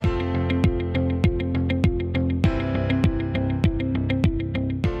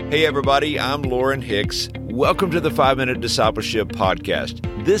Hey everybody, I'm Lauren Hicks. Welcome to the 5-Minute Discipleship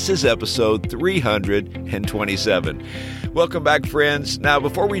Podcast. This is episode 327. Welcome back, friends. Now,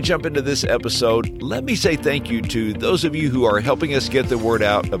 before we jump into this episode, let me say thank you to those of you who are helping us get the word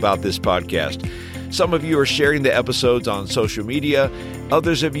out about this podcast. Some of you are sharing the episodes on social media.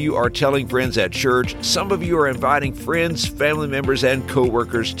 Others of you are telling friends at church. Some of you are inviting friends, family members, and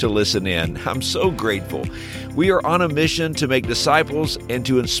coworkers to listen in. I'm so grateful. We are on a mission to make disciples and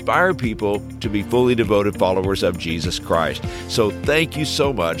to inspire people to be fully devoted followers of Jesus Christ. So thank you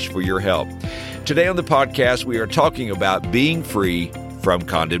so much for your help. Today on the podcast, we are talking about being free from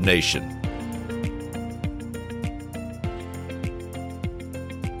condemnation.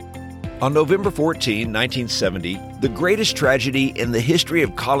 On November 14, 1970, the greatest tragedy in the history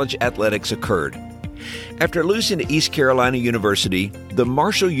of college athletics occurred. After losing to East Carolina University, the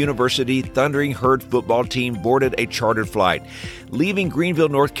Marshall University Thundering Herd football team boarded a chartered flight, leaving Greenville,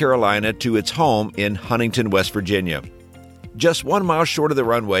 North Carolina to its home in Huntington, West Virginia. Just 1 mile short of the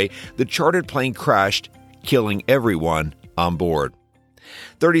runway, the chartered plane crashed, killing everyone on board.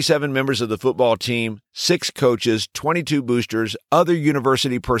 37 members of the football team, 6 coaches, 22 boosters, other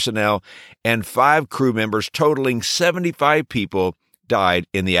university personnel, and 5 crew members totaling 75 people died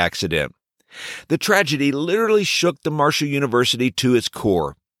in the accident. The tragedy literally shook the Marshall University to its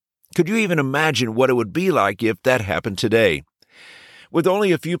core. Could you even imagine what it would be like if that happened today? With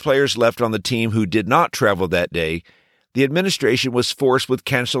only a few players left on the team who did not travel that day, the administration was forced with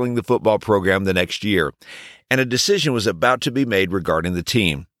canceling the football program the next year, and a decision was about to be made regarding the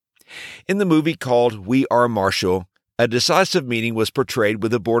team. In the movie called We Are Marshall, a decisive meeting was portrayed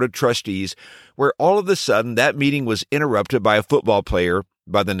with the Board of Trustees, where all of a sudden that meeting was interrupted by a football player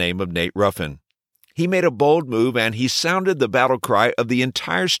by the name of Nate Ruffin. He made a bold move and he sounded the battle cry of the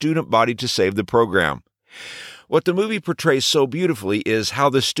entire student body to save the program. What the movie portrays so beautifully is how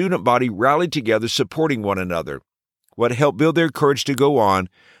the student body rallied together supporting one another. What helped build their courage to go on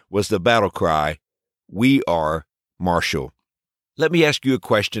was the battle cry, We Are Marshall. Let me ask you a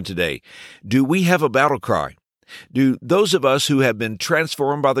question today. Do we have a battle cry? Do those of us who have been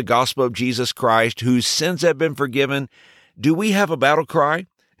transformed by the gospel of Jesus Christ, whose sins have been forgiven, do we have a battle cry?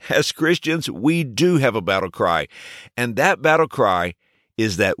 As Christians, we do have a battle cry. And that battle cry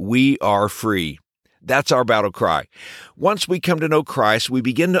is that we are free. That's our battle cry. Once we come to know Christ, we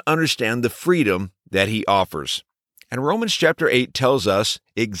begin to understand the freedom that He offers. And Romans chapter 8 tells us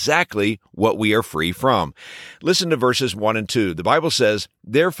exactly what we are free from. Listen to verses 1 and 2. The Bible says,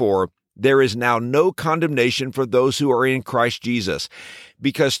 Therefore, there is now no condemnation for those who are in Christ Jesus,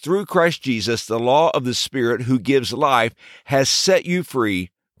 because through Christ Jesus, the law of the Spirit who gives life has set you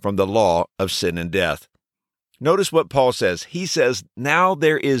free from the law of sin and death. Notice what Paul says. He says, now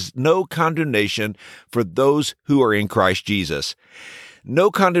there is no condemnation for those who are in Christ Jesus.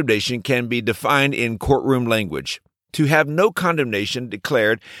 No condemnation can be defined in courtroom language. To have no condemnation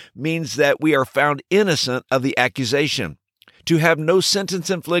declared means that we are found innocent of the accusation. To have no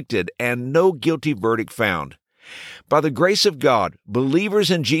sentence inflicted and no guilty verdict found. By the grace of God, believers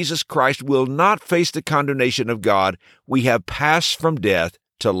in Jesus Christ will not face the condemnation of God. We have passed from death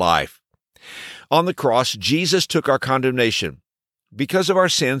to life. On the cross, Jesus took our condemnation. Because of our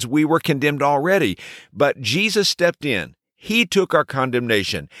sins, we were condemned already, but Jesus stepped in. He took our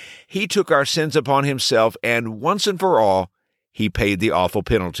condemnation. He took our sins upon Himself, and once and for all, He paid the awful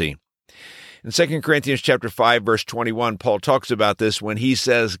penalty. In 2 Corinthians chapter 5, verse 21, Paul talks about this when he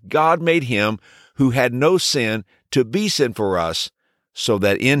says, God made Him who had no sin to be sin for us, so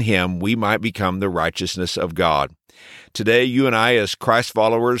that in Him we might become the righteousness of God. Today, you and I, as Christ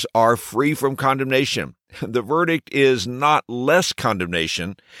followers, are free from condemnation. The verdict is not less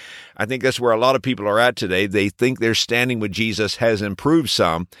condemnation. I think that's where a lot of people are at today. They think their standing with Jesus has improved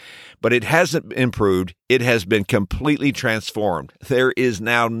some, but it hasn't improved. It has been completely transformed. There is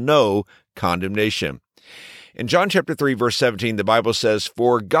now no condemnation. In John chapter 3, verse 17, the Bible says,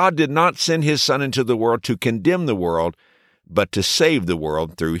 For God did not send His Son into the world to condemn the world, but to save the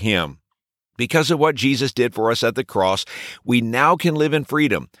world through Him. Because of what Jesus did for us at the cross, we now can live in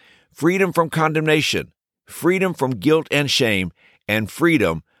freedom. Freedom from condemnation, freedom from guilt and shame, and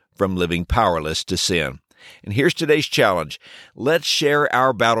freedom from living powerless to sin. And here's today's challenge. Let's share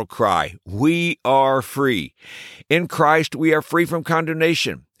our battle cry. We are free. In Christ, we are free from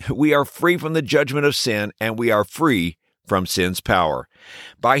condemnation. We are free from the judgment of sin, and we are free from sin's power.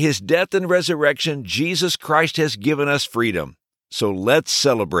 By His death and resurrection, Jesus Christ has given us freedom. So let's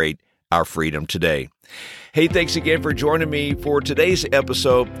celebrate our freedom today. Hey, thanks again for joining me for today's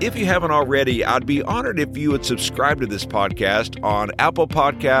episode. If you haven't already, I'd be honored if you would subscribe to this podcast on Apple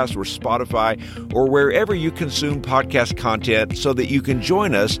Podcasts or Spotify or wherever you consume podcast content so that you can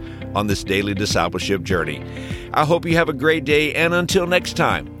join us on this daily discipleship journey. I hope you have a great day, and until next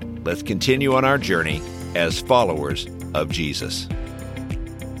time, let's continue on our journey as followers of Jesus.